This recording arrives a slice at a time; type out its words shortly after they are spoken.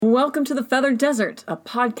Welcome to the Feathered Desert, a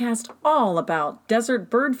podcast all about desert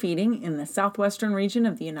bird feeding in the southwestern region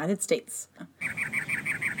of the United States.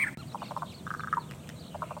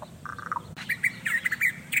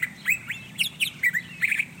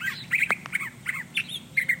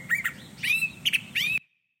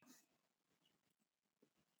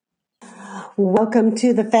 Welcome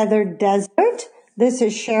to the Feathered Desert. This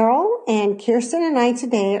is Cheryl, and Kirsten and I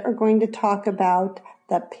today are going to talk about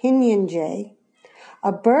the Pinyon Jay,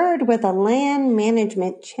 a bird with a land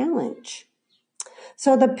management challenge.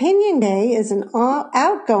 So the Pinyon Jay is an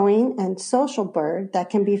outgoing and social bird that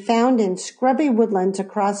can be found in scrubby woodlands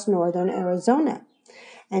across northern Arizona.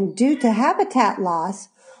 And due to habitat loss,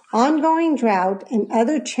 ongoing drought, and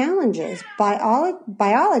other challenges,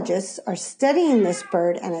 biologists are studying this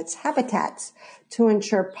bird and its habitats to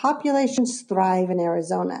ensure populations thrive in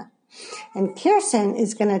Arizona. And Kirsten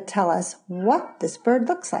is going to tell us what this bird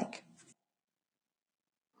looks like.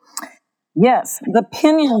 Yes, the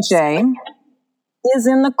Pinyon Jay is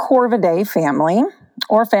in the Corvidae family,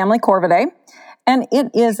 or family Corvidae, and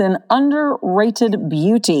it is an underrated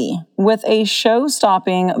beauty with a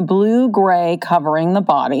show-stopping blue-gray covering the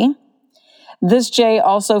body. This jay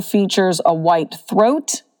also features a white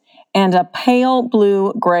throat and a pale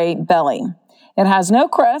blue-gray belly. It has no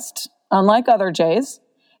crest, unlike other jays,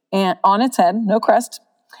 and on its head, no crest.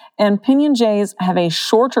 And Pinyon jays have a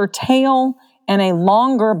shorter tail and a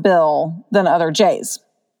longer bill than other jays.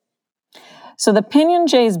 So the Pinyon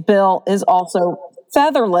jay's bill is also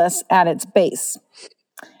featherless at its base.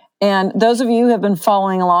 And those of you who have been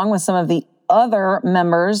following along with some of the other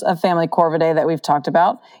members of family Corvidae that we've talked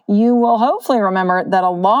about, you will hopefully remember that a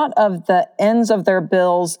lot of the ends of their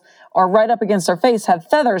bills are right up against their face, have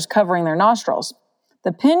feathers covering their nostrils.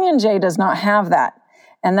 The Pinyon jay does not have that.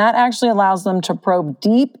 And that actually allows them to probe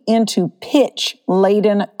deep into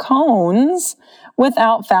pitch-laden cones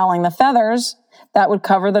without fouling the feathers that would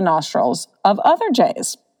cover the nostrils of other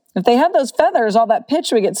jays. If they had those feathers, all that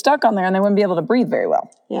pitch would get stuck on there and they wouldn't be able to breathe very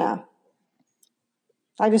well. Yeah.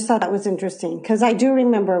 I just thought that was interesting because I do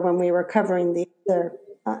remember when we were covering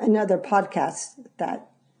another podcast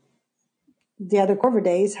that the other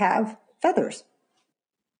Corvidae have feathers.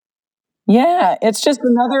 Yeah, it's just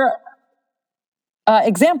another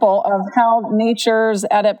example of how nature's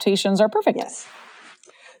adaptations are perfect. Yes.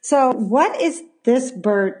 So what is this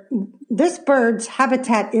bird? This bird's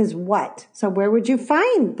habitat is what? So where would you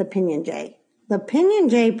find the Pinyon Jay? The Pinyon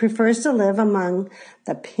Jay prefers to live among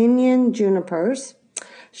the pinyon junipers,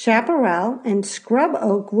 chaparral, and scrub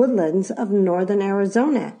oak woodlands of northern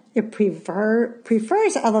Arizona. It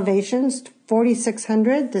prefers elevations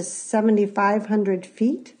 4,600 to 7,500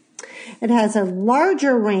 feet. It has a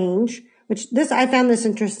larger range, I found this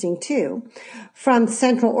interesting too, from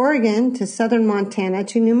central Oregon to southern Montana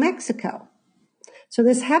to New Mexico. So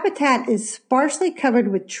this habitat is sparsely covered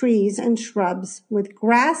with trees and shrubs with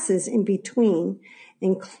grasses in between,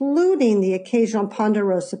 including the occasional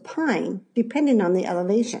ponderosa pine, depending on the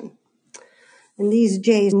elevation. And these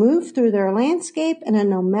jays move through their landscape in a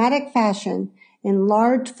nomadic fashion in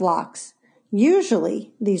large flocks.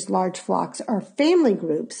 Usually, these large flocks are family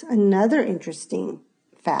groups, another interesting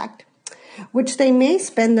fact, which they may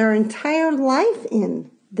spend their entire life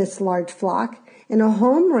in this large flock in a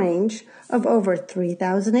home range of over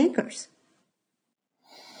 3,000 acres.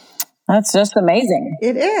 That's just amazing.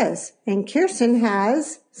 It is. And Kirsten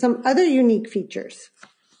has some other unique features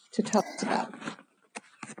to tell us about.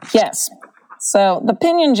 Yes. So the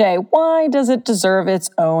Pinyon Jay, why does it deserve its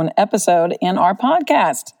own episode in our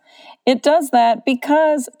podcast? It does that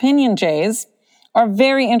because Pinyon Jays are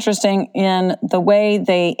very interesting in the way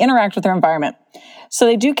they interact with their environment. So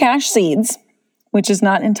they do cache seeds, which is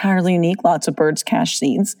not entirely unique. Lots of birds cache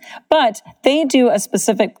seeds, but they do a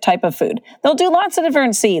specific type of food. They'll do lots of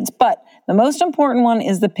different seeds, but the most important one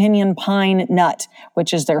is the pinyon pine nut,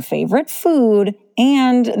 which is their favorite food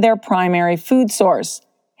and their primary food source,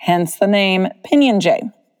 hence the name Pinyon Jay.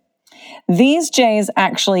 These jays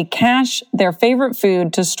actually cache their favorite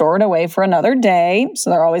food to store it away for another day, so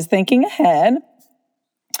they're always thinking ahead.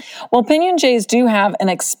 Well, Pinyon jays do have an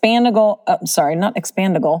expandable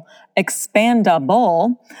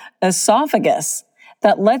esophagus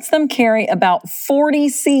that lets them carry about 40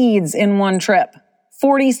 seeds in one trip.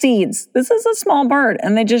 40 seeds. This is a small bird,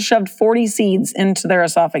 and they just shoved 40 seeds into their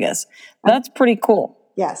esophagus. That's pretty cool.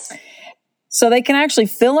 Yes. So they can actually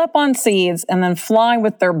fill up on seeds and then fly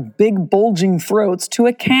with their big bulging throats to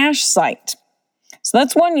a cache site. So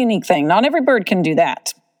that's one unique thing. Not every bird can do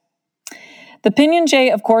that. The Pinyon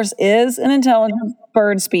Jay, of course, is an intelligent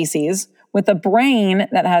bird species with a brain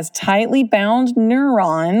that has tightly bound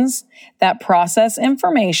neurons that process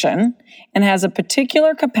information and has a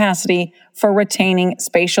particular capacity for retaining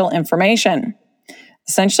spatial information.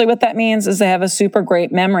 Essentially, what that means is they have a super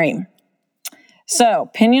great memory. So,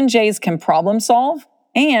 Pinyon Jays can problem solve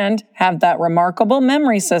and have that remarkable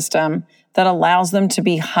memory system that allows them to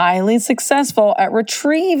be highly successful at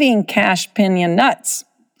retrieving cached pinyon nuts,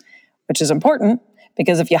 which is important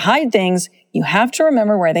because if you hide things, you have to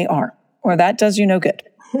remember where they are, or that does you no good.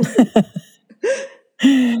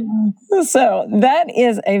 So that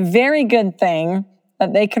is a very good thing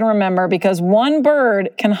that they can remember because one bird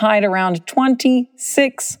can hide around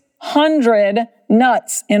 2,600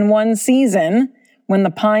 nuts in one season when the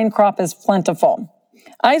pine crop is plentiful.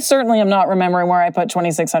 I certainly am not remembering where I put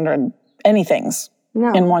 2,600 anythings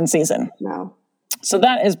in one season. No. So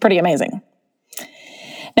that is pretty amazing.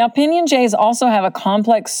 Now, Pinyon Jays also have a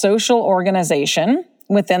complex social organization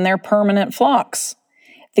within their permanent flocks.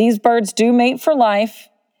 These birds do mate for life,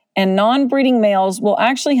 and non-breeding males will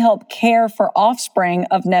actually help care for offspring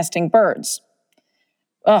of nesting birds.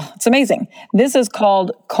 Oh, it's amazing. This is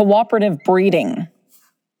called cooperative breeding.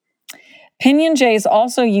 Pinyon Jays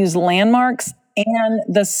also use landmarks and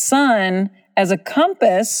the sun as a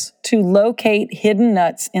compass to locate hidden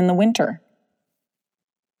nuts in the winter.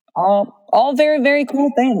 All very, very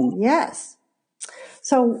cool things. Yes.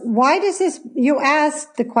 So why does this, you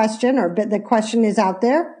asked the question, or the question is out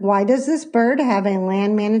there, why does this bird have a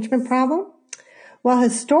land management problem? Well,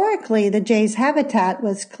 historically, the jay's habitat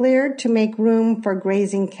was cleared to make room for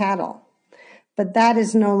grazing cattle. But that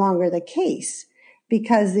is no longer the case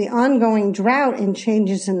because the ongoing drought and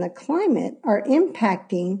changes in the climate are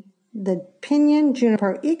impacting the pinyon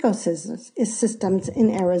juniper ecosystems in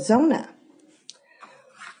Arizona.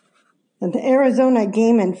 And the Arizona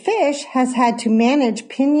Game and Fish has had to manage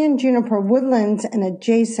pinyon juniper woodlands and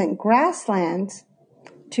adjacent grasslands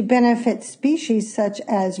to benefit species such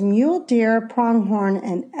as mule deer, pronghorn,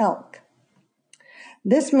 and elk.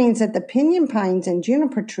 This means that the pinyon pines and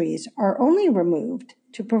juniper trees are only removed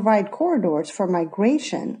to provide corridors for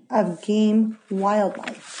migration of game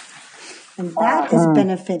wildlife. And that is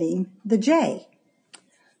benefiting the jay.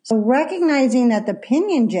 So recognizing that the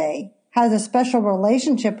pinyon jay has a special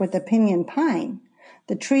relationship with the pinyon pine,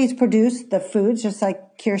 the trees produce the foods, just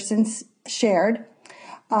like Kirsten shared,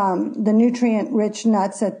 the nutrient-rich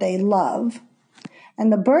nuts that they love,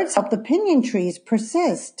 and the birds help the pinyon trees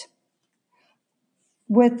persist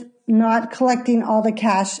with not collecting all the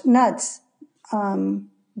cached nuts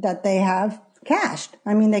that they have cached.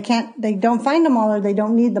 I mean, they don't find them all or they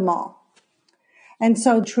don't need them all. And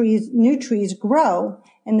so new trees grow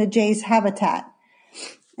in the jay's habitat.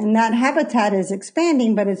 And that habitat is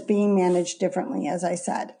expanding, but it's being managed differently, as I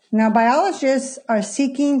said. Now, biologists are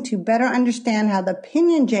seeking to better understand how the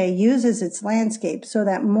pinyon jay uses its landscape so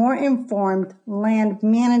that more informed land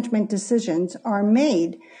management decisions are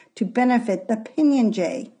made to benefit the pinyon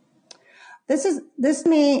jay. This to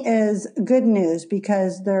me is good news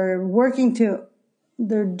because they're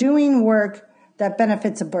doing work that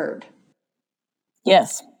benefits a bird.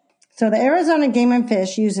 Yes. So the Arizona Game and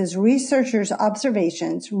Fish uses researchers'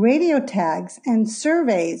 observations, radio tags, and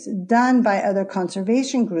surveys done by other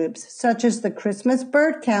conservation groups, such as the Christmas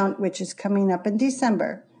bird count, which is coming up in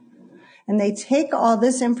December. And they take all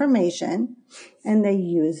this information and they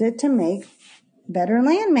use it to make better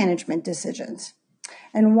land management decisions.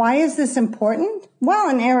 And why is this important? Well,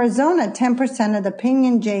 in Arizona, 10% of the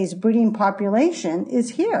pinyon jay's breeding population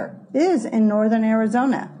is in northern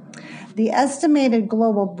Arizona. The estimated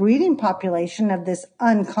global breeding population of this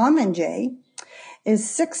uncommon jay is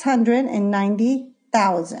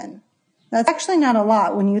 690,000. That's actually not a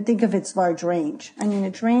lot when you think of its large range. I mean,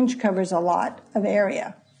 its range covers a lot of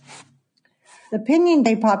area. The pinyon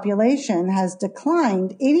jay population has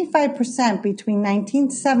declined 85% between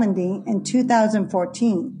 1970 and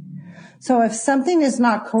 2014. So if something is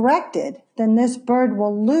not corrected, then this bird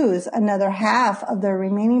will lose another half of their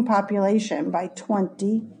remaining population by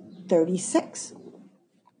 2036.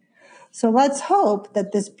 So let's hope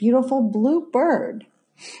that this beautiful blue bird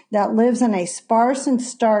that lives in a sparse and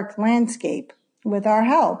stark landscape, with our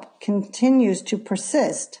help, continues to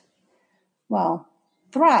persist,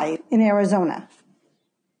 thrive in Arizona.